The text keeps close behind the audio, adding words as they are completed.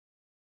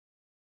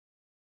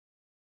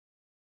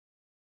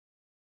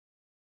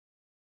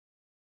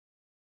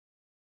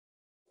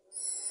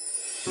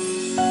When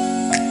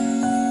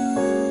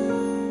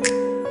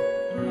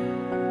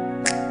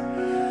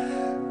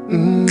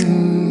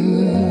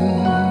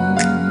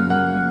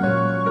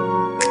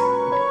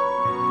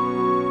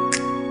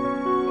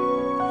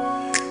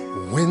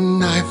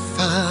I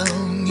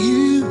found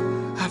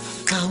you, I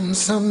found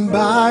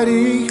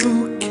somebody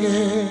who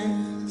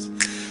cares.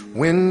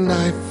 When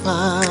I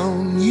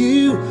found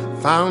you,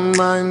 found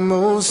my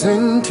most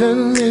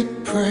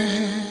intimate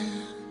prayer.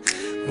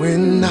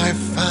 When I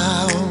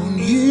found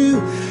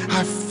you,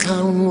 I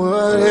found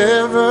what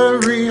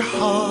every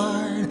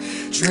heart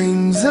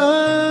dreams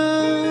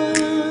of.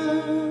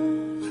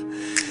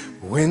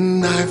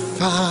 When I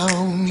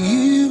found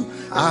you,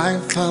 I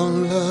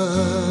found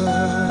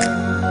love.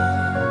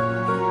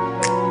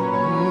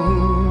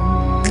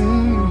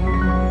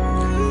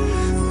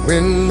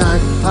 When I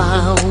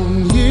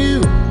found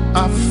you,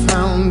 I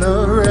found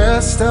the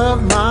rest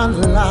of my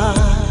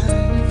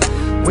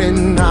life.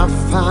 When I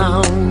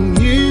found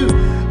you,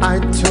 I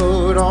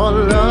told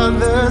all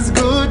others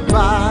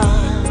goodbye.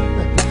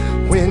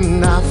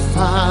 When I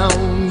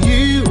found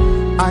you,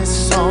 I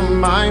saw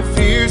my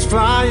fears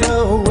fly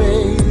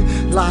away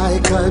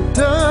like a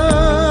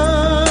dove.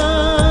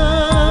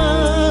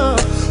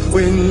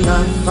 When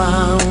I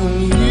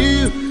found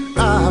you,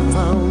 I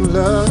found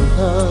love.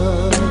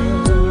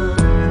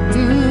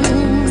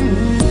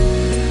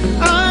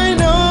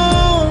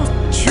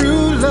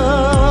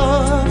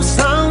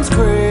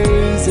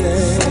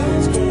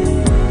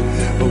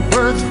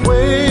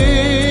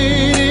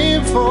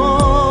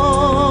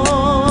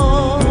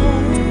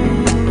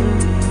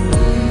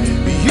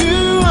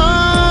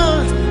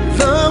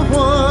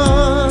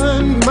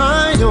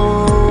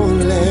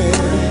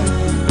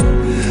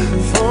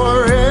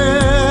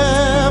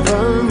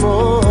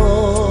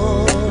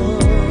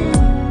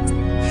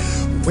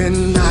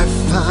 When I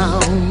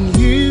found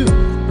you,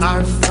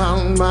 I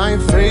found my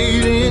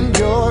fate in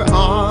your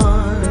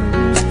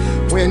arms.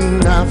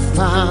 When I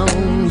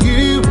found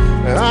you,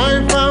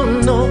 I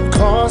found no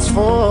cause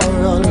for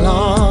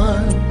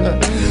alarm.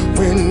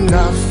 When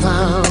I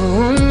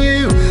found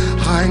you,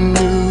 I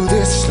knew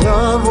this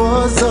love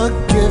was a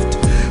gift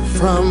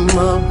from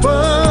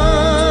above.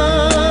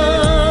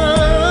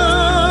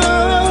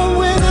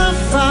 When I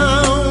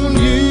found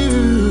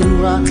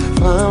you, I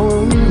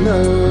found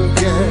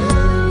love, yeah.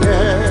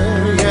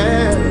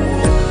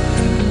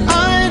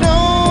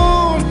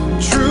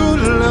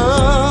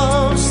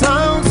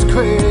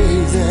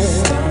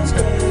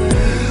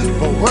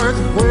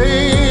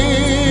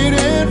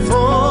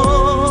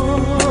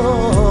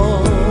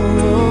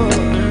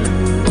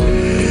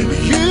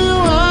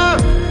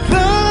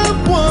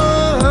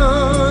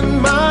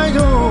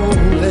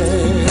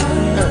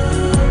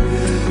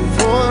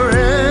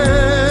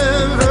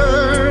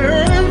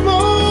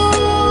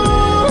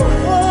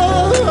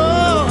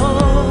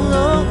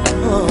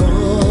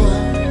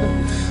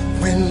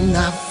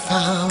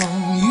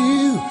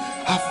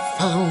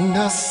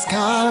 A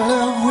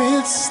scholar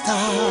with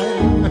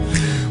style.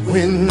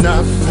 When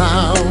I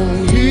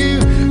found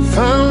you,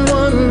 found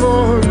one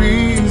more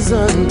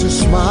reason to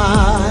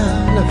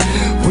smile.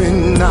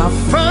 When I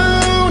found